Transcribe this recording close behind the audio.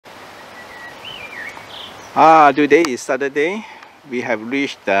Today is Saturday. We have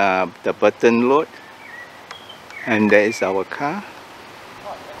reached the Burton Road, and there is our car.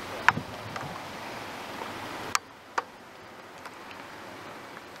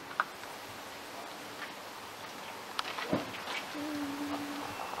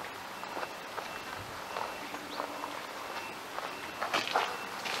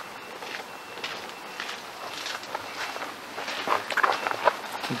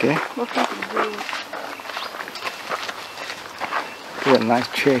 Okay. Put a nice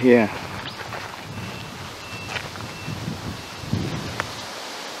chair here.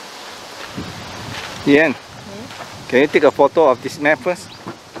 Ian, can you take a photo of this map first?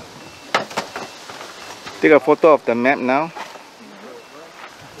 Take a photo of the map now.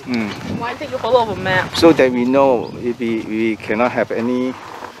 Why take a photo of a map? So that we know if we cannot have any.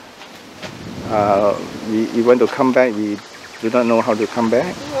 We want to come back. We do not know how to come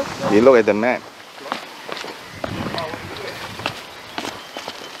back. We look at the map.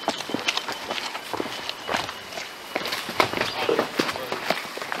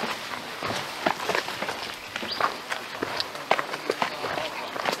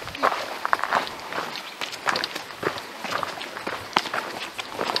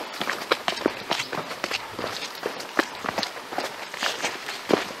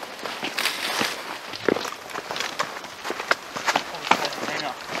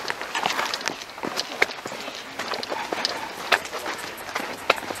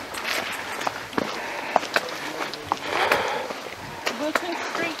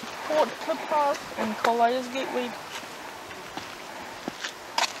 And Colliers Gateway.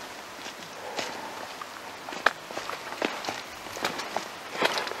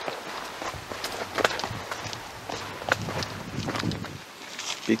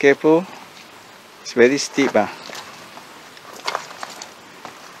 Be careful. It's very steep.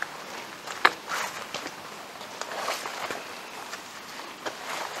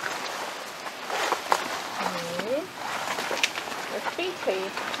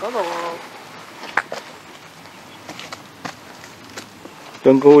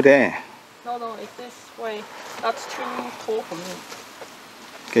 Don't go there. No, it's this way. That's too tall for me.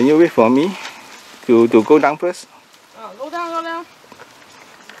 Can you wait for me to go down first? Go down.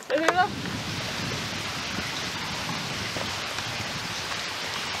 Here you go.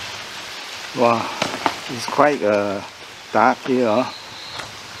 Wow, it's quite dark here.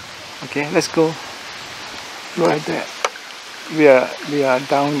 Okay, let's go. Look at that. We are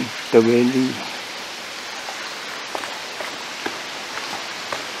down the valley.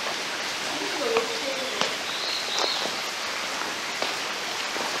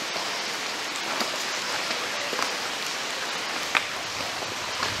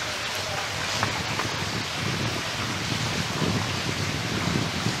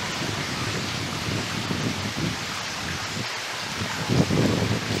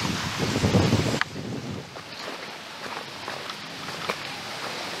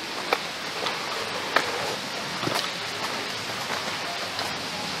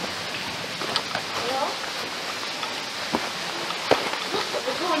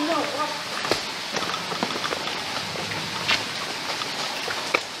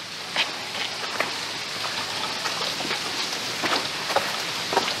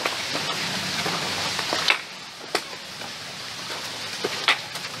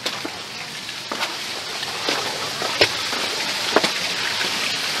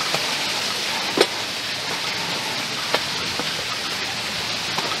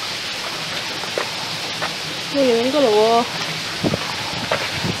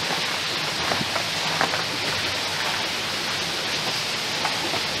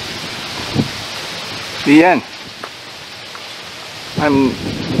 Ian,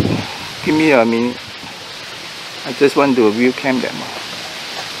 give me a minute. I just want to view camp that one.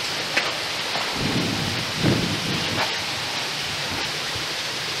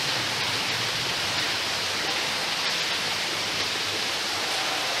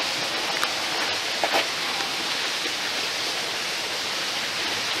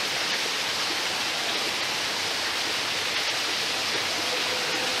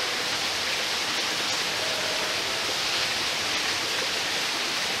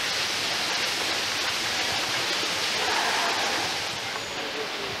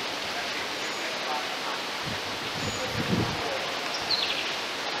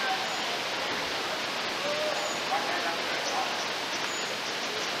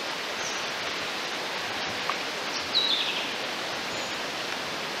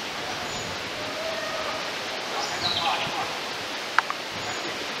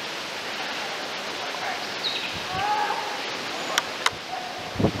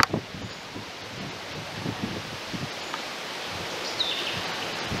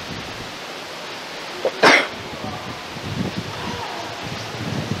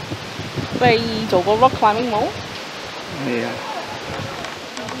 未做過 rock climbing 冇？係啊。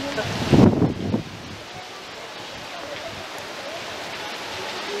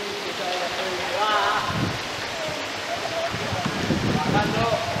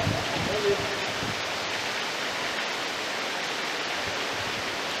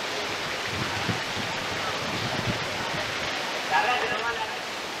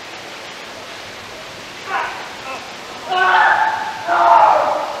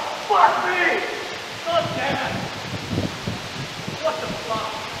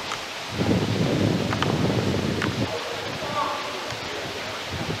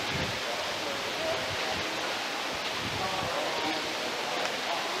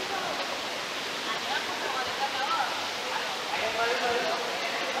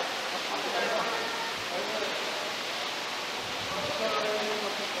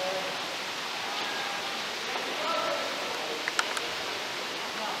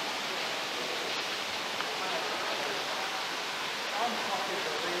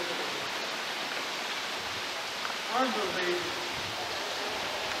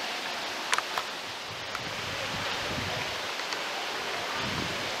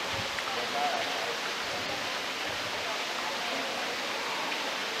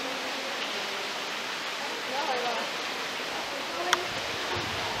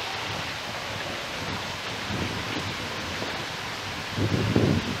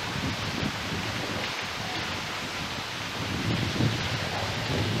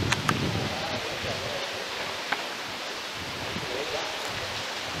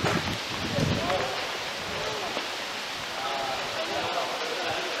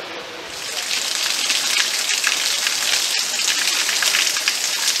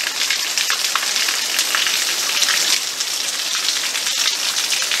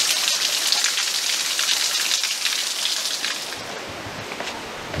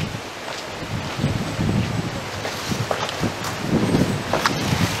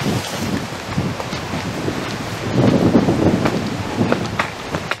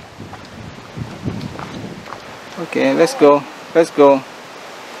Okay, let's go. Let's go.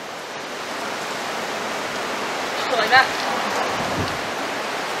 Like that.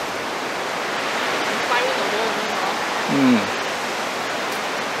 Climbing the wall, you know.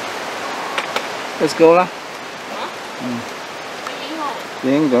 Let's go lah. Hả? Đi không?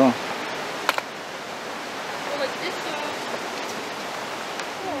 Đi go. Like this.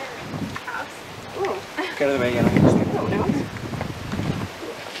 Cái đó bây giờ nó.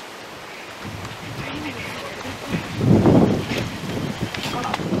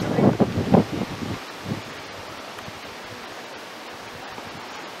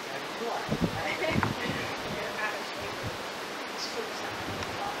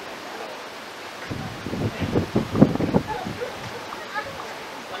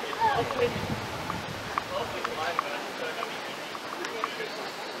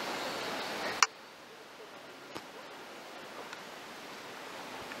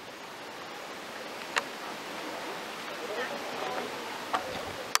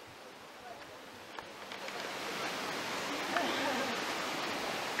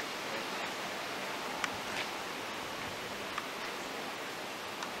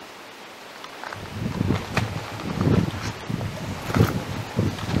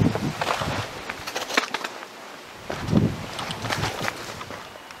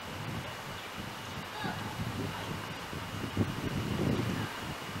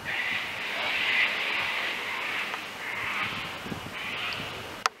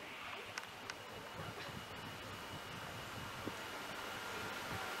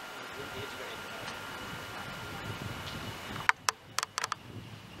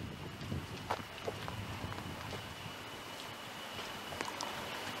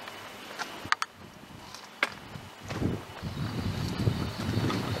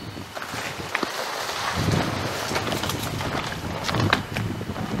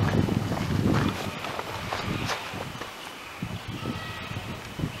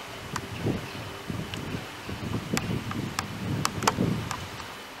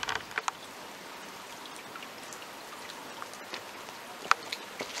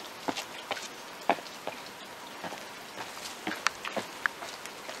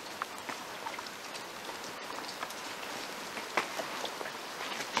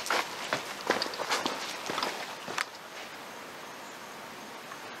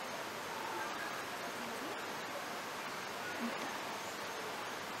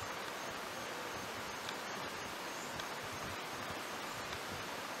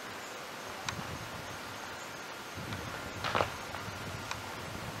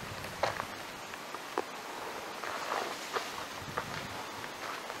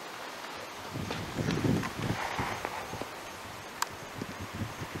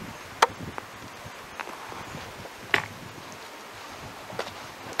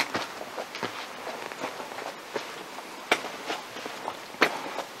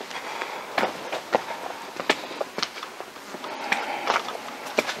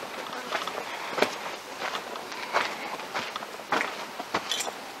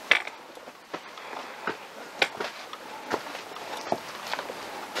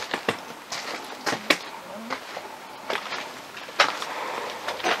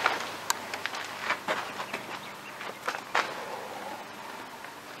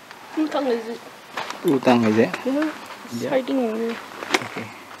 Utang is it? Utang, is it? Yeah. It's hiding in there. Okay.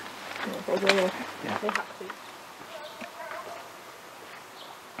 Yeah.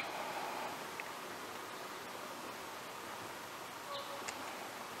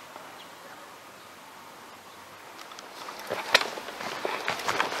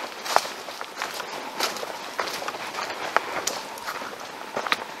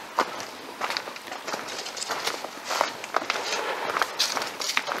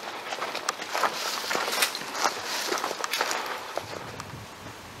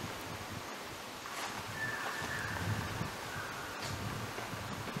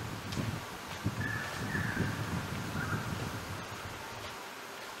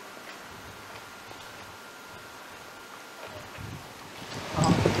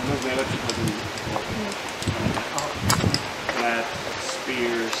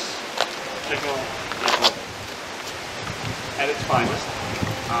 Spears, at its finest.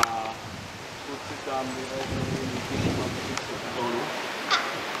 Puts it on the zónu,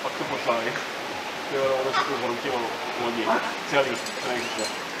 pak to poslali. Ono se tu zhroutilo lodi, celý, neexistuje.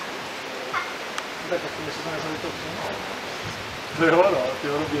 Tak my se to nezavítilo přímo. To jo, no, ty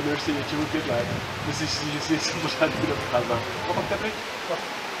ho věnuješ si něčemu 5 let. Myslíš si, že si něco pořád někdo vycházal. No pak to je pryč.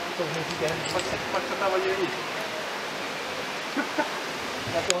 To musíte. Pak to tam ani není.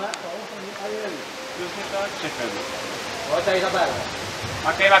 Na tohle, no, to není ani není. Přesně tak, čekaj. Ale tady zabere.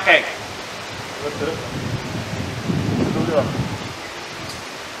 Makej. Co to udělá?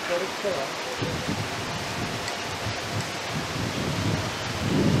 To je rychle, no.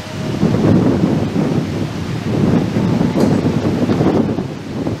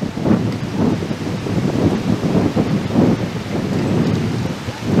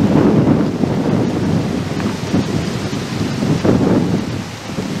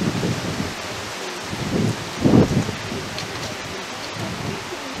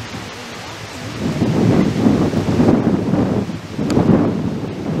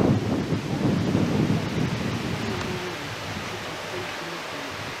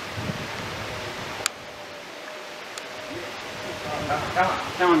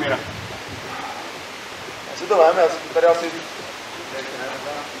 Tam Mira. Asi to máme, asi tady asi...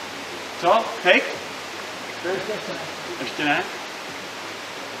 Co? Take? Ještě ne?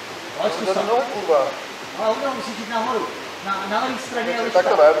 Ale zkus To tam. no, kurva. Ale udělám, musíš jít nahoru. Na levé straně je Tak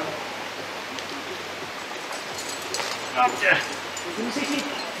to vem. Dobře. Ty musíš jít,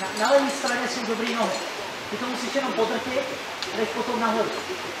 na levé straně jsou dobrý nohy. Ty to musíš jenom podrtit, jdeš potom nahoru.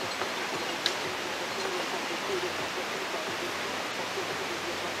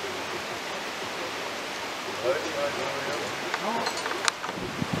 No.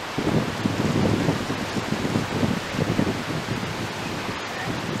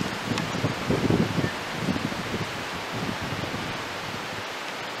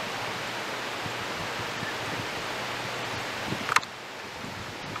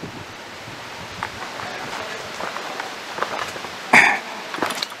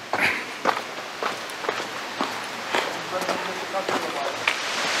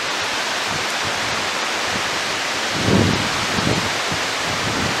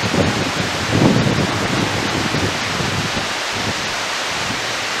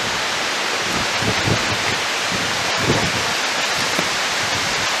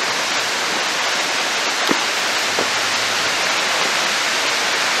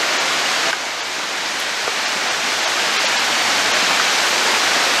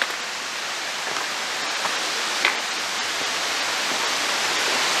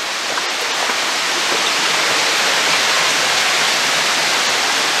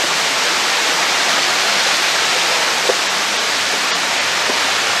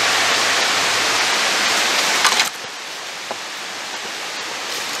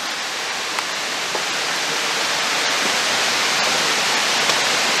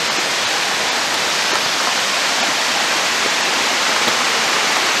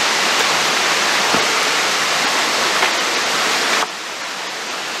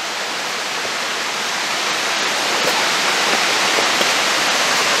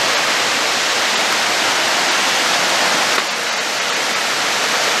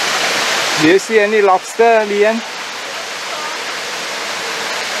 Do you see any lobster, Lian?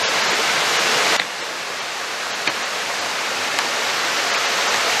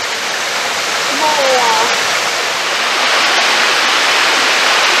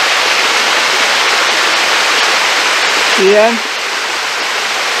 Lian?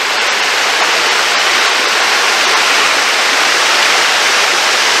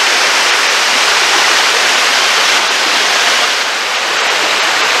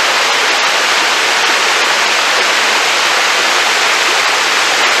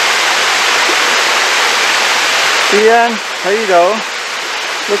 Ian, how you go?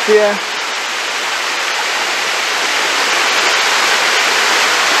 Look here.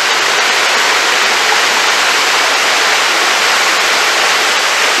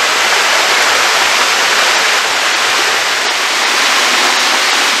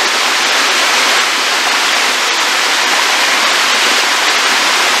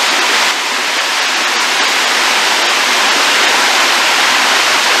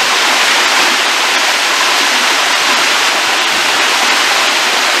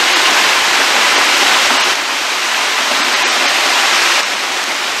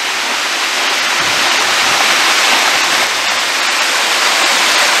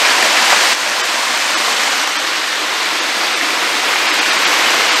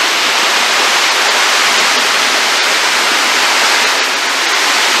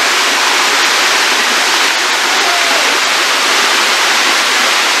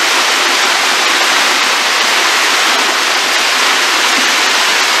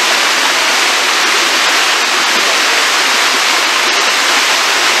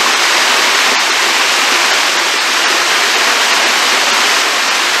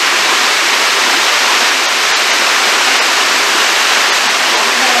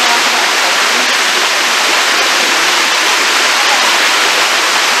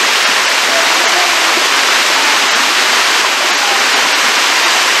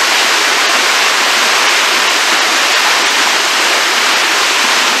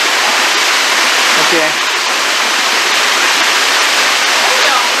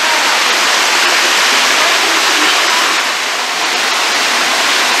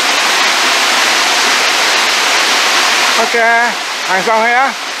 Ok, hàng xong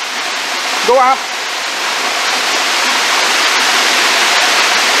nhé. Go up.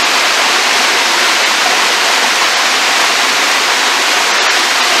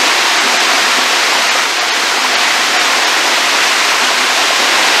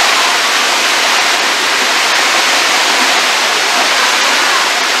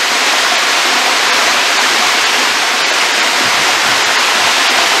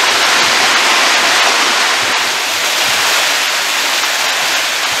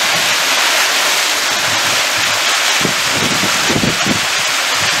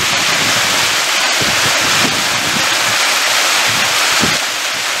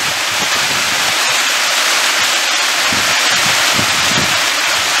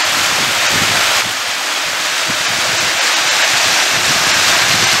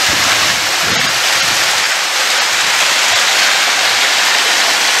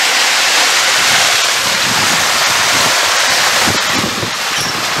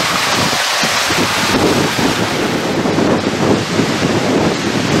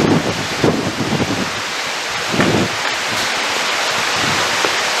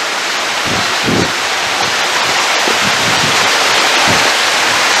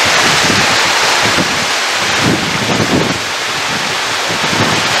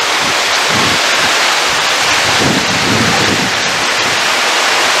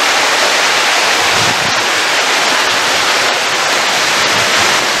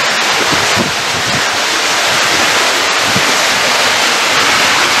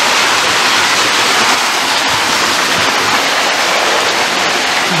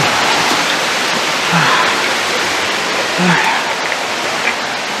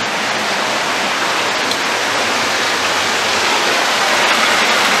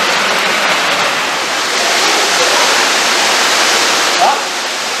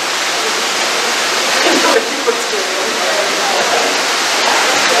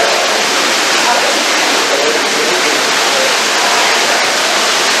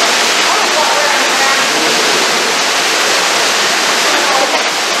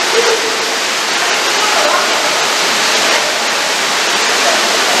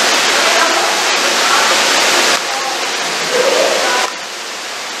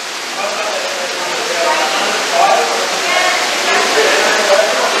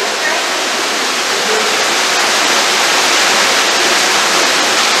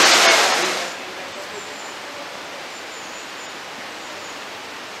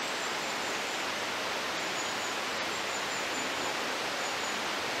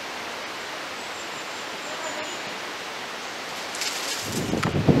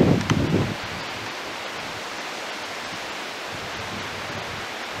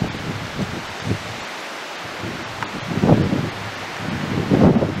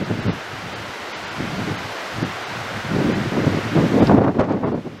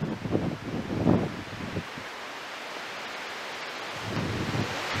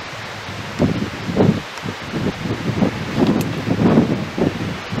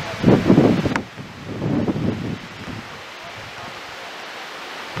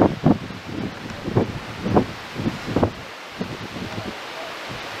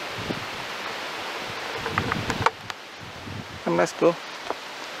 Come, let's go.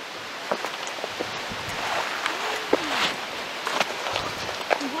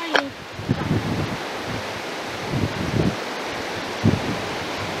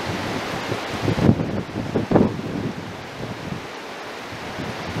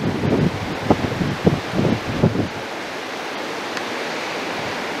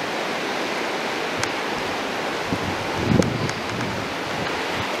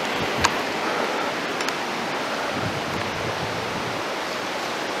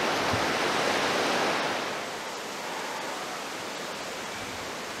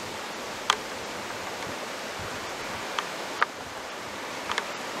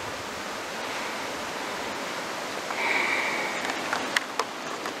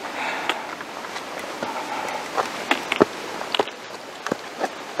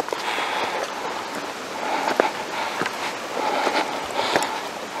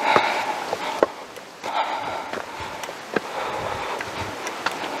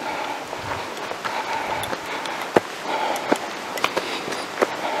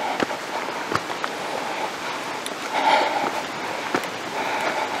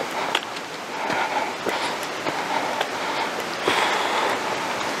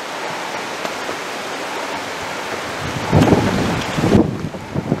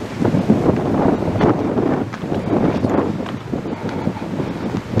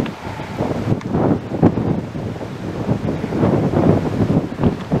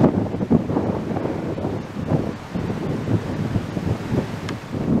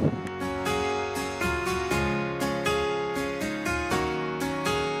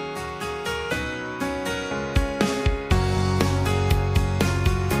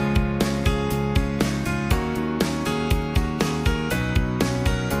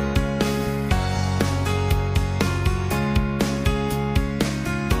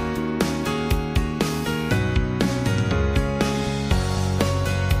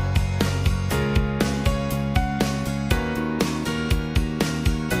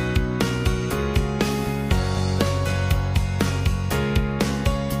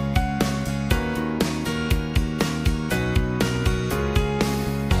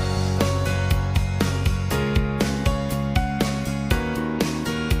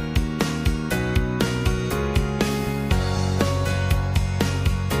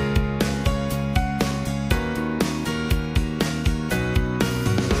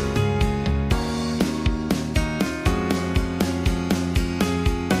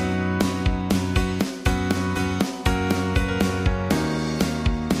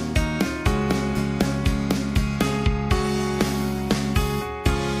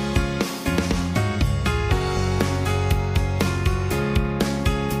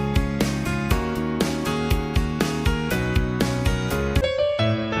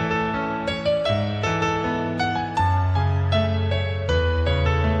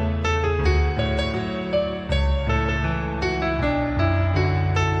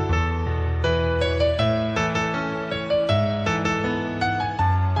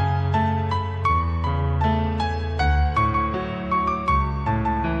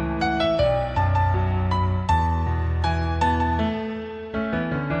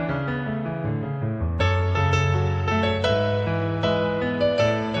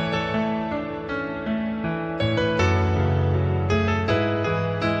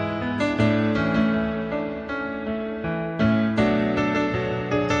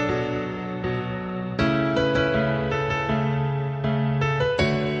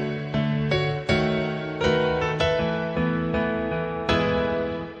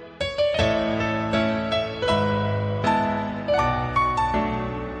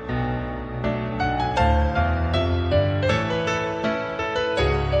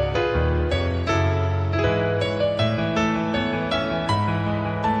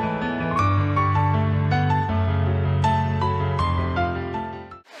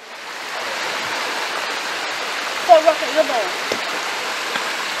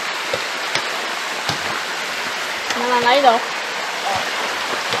 Là lấy đâu?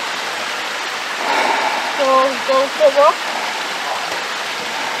 Go walk.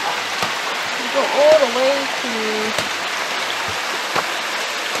 Go all the way to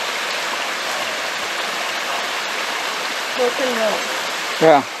Broken Road.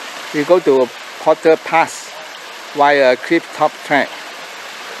 Yeah, we go to Potter Pass via Cliff Top Track.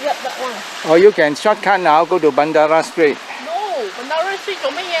 Yep, that one. Or you can shortcut now, go to Bandara Street. No, Bandara Street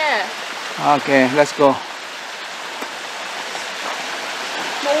做乜嘢? Okay, let's go.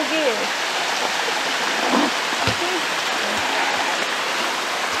 No gear.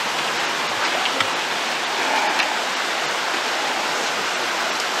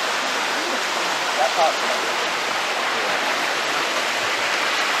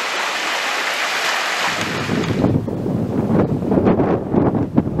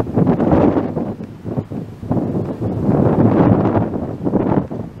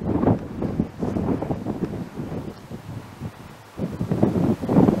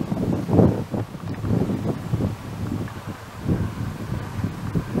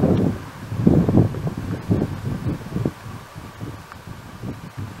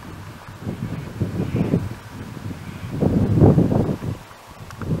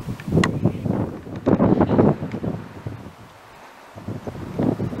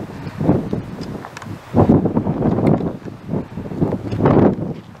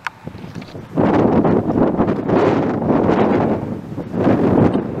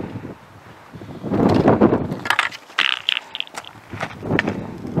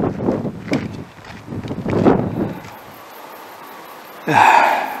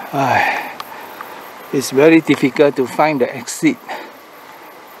 It's very difficult to find the exit.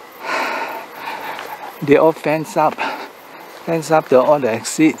 They all fence up all the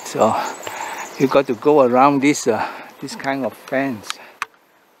exits, so you got to go around this kind of fence.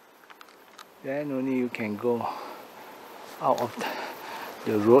 Then only you can go out of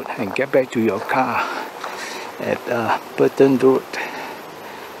the road and get back to your car at Burton Road.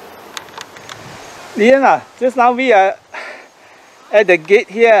 Liana, just now we are at the gate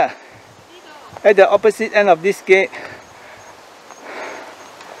here, at the opposite end of this gate.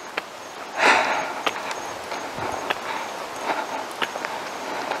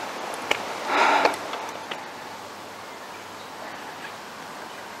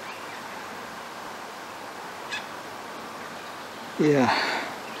 Yeah,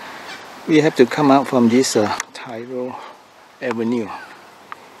 we have to come out from this Tyrol Avenue.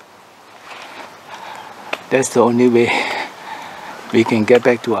 That's the only way we can get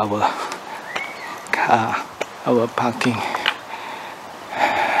back to our car, our parking.